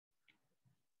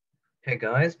Hey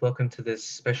guys, welcome to this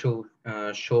special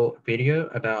short video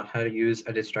about how to use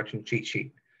a distraction cheat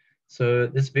sheet. So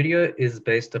this video is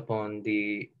based upon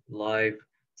the live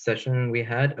session we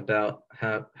had about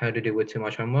how to deal with too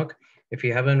much homework. If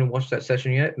you haven't watched that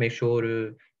session yet, make sure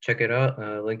to check it out.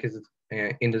 Link is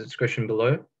in the description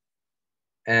below.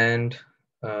 And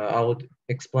I'll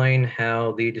explain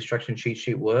how the distraction cheat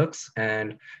sheet works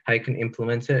and how you can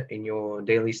implement it in your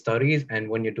daily studies and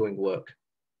when you're doing work.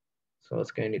 So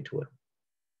let's get into it.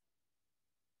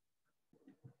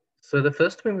 So the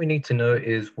first thing we need to know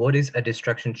is what is a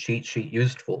distraction cheat sheet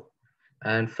used for?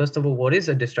 And first of all, what is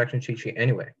a distraction cheat sheet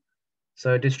anyway?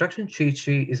 So a distraction cheat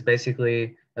sheet is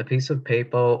basically a piece of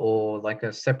paper or like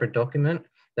a separate document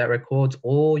that records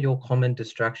all your common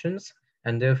distractions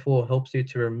and therefore helps you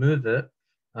to remove it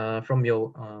from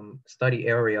your study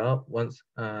area once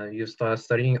you start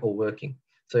studying or working.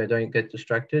 So you don't get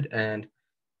distracted and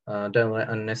don't let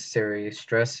unnecessary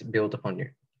stress build upon you.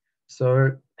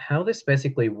 So how this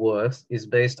basically works is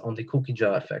based on the cookie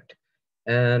jar effect.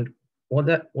 And what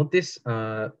this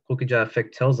cookie jar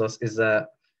effect tells us is that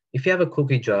if you have a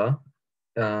cookie jar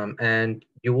and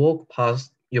you walk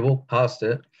past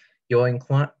it,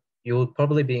 you'll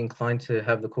probably be inclined to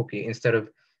have the cookie instead of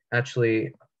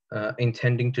actually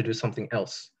intending to do something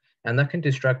else. And that can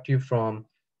distract you from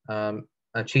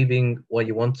achieving what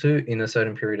you want to in a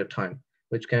certain period of time,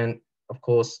 which can, of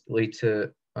course, lead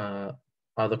to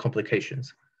other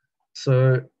complications.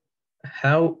 So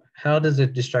how does a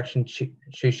distraction cheat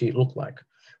sheet look like?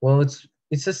 Well, it's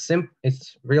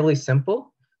really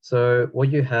simple. So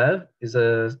what you have is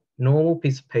a normal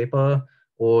piece of paper,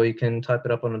 or you can type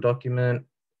it up on a document,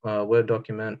 a Word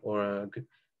document, or a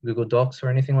Google Docs or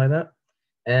anything like that.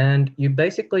 And you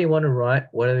basically want to write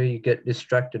whatever you get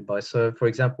distracted by. So for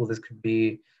example, this could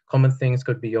be common things,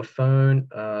 could be your phone,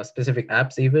 specific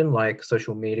apps even like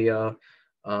social media,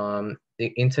 the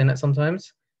internet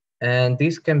sometimes. And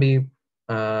these can be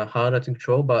harder to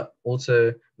control, but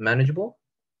also manageable.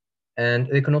 And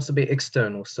they can also be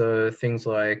external. So things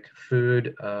like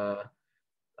food,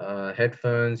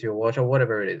 headphones, your watch, or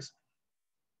whatever it is.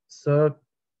 So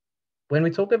when we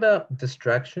talk about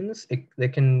distractions, they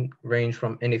can range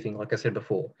from anything, like I said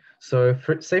before. So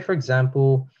say, for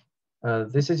example,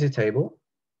 this is your table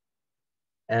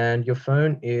and your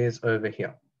phone is over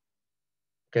here,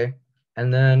 okay?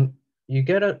 And then you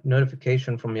get a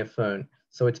notification from your phone,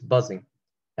 so it's buzzing.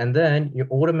 And then you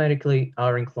automatically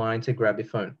are inclined to grab your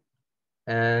phone.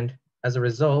 And as a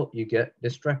result, you get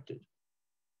distracted.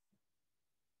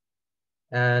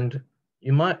 And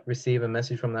you might receive a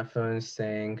message from that phone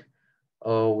saying,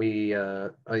 oh,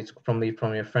 it's from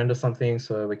your friend or something,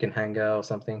 so we can hang out or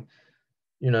something.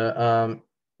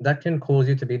 That can cause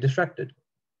you to be distracted.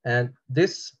 And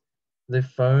the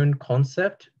phone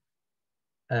concept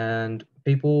and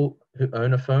people who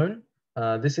own a phone,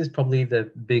 this is probably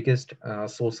the biggest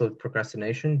source of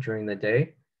procrastination during the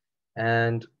day.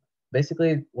 And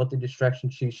basically, what the distraction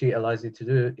cheat sheet allows you to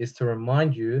do is to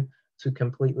remind you to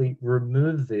completely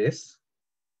remove this,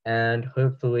 and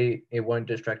hopefully it won't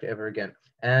distract you ever again.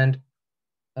 And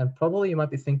probably you might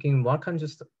be thinking, why can't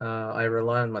just I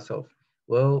rely on myself?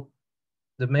 Well,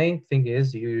 the main thing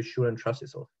is you shouldn't trust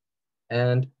yourself.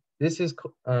 And this is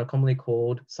commonly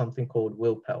called something called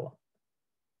willpower.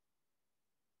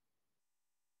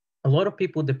 A lot of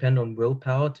people depend on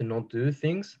willpower to not do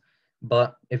things,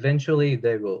 but eventually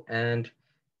they will. And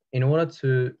in order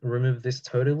to remove this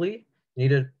totally, you need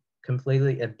to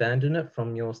completely abandon it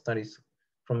from your studies,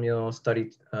 from your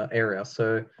study area.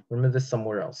 So remove this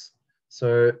somewhere else.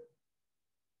 So,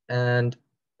 and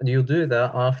you'll do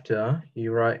that after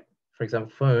you write, for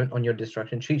example, phone on your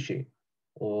distraction cheat sheet,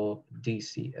 or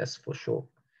DCS for short.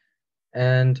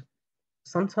 And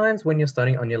sometimes when you're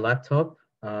studying on your laptop,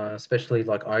 especially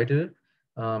like I do,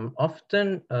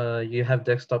 often you have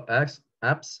desktop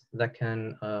apps that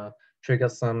can trigger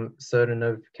some certain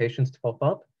notifications to pop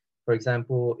up. For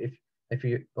example, if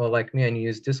you, or like me, and you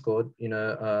use Discord, you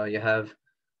have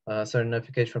certain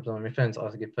notifications from your friends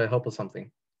asking for help or something.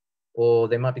 Or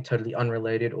they might be totally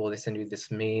unrelated, or they send you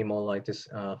this meme or like this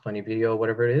funny video,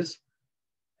 whatever it is.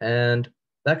 And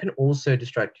that can also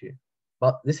distract you.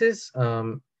 But this is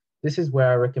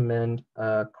where I recommend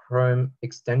a Chrome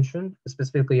extension,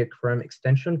 specifically a Chrome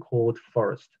extension called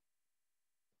Forest.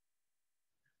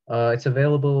 It's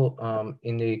available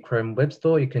in the Chrome Web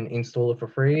Store. You can install it for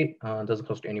free. It doesn't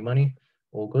cost you any money.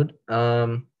 All good.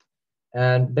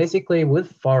 And basically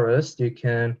with Forest, you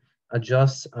can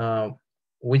adjust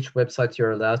which websites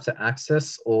you're allowed to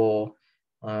access or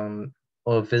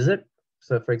visit.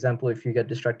 So for example, if you get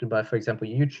distracted by, for example,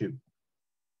 YouTube,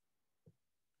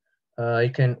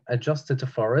 you can adjust it to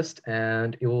Forest,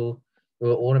 and it will it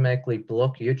will automatically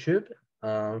block YouTube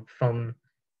from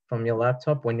your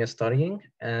laptop when you're studying,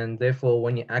 and therefore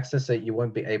when you access it, you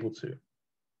won't be able to.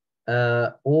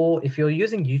 Or if you're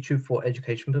using YouTube for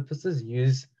education purposes,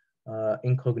 use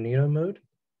incognito mode,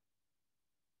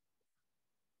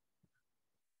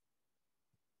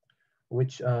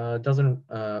 which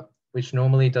which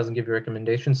normally doesn't give you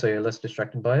recommendations, so you're less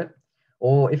distracted by it.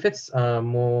 Or if it's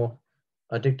more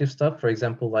addictive stuff, for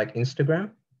example, like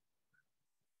Instagram,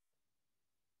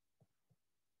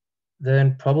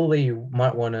 then probably you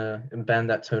might want to ban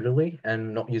that totally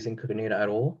and not use incognito at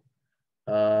all.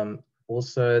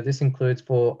 Also, this includes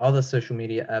for other social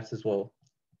media apps as well.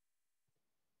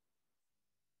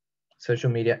 Social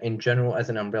media in general as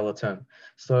an umbrella term.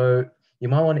 So you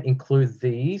might want to include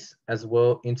these as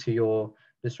well into your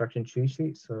distraction cheat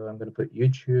sheet. So I'm going to put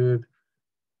YouTube,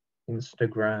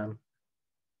 Instagram,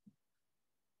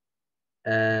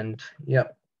 and yeah.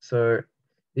 So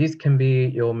these can be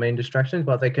your main distractions,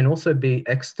 but they can also be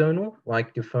external,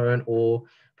 like your phone, or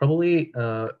probably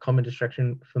a common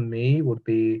distraction for me would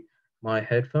be my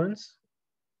headphones.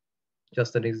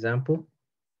 Just an example.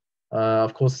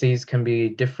 Of course, these can be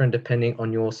different depending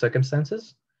on your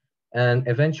circumstances. And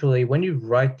eventually, when you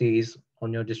write these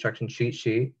on your distraction cheat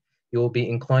sheet, you'll be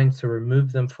inclined to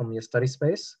remove them from your study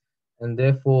space, and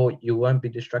therefore you won't be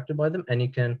distracted by them, and you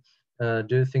can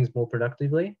do things more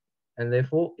productively, and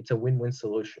therefore it's a win-win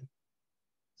solution.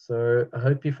 So I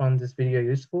hope you found this video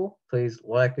useful. Please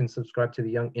like and subscribe to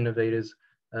the Young Innovators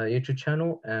YouTube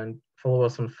channel, and follow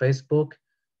us on Facebook.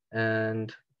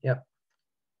 And yeah,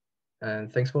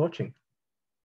 and thanks for watching.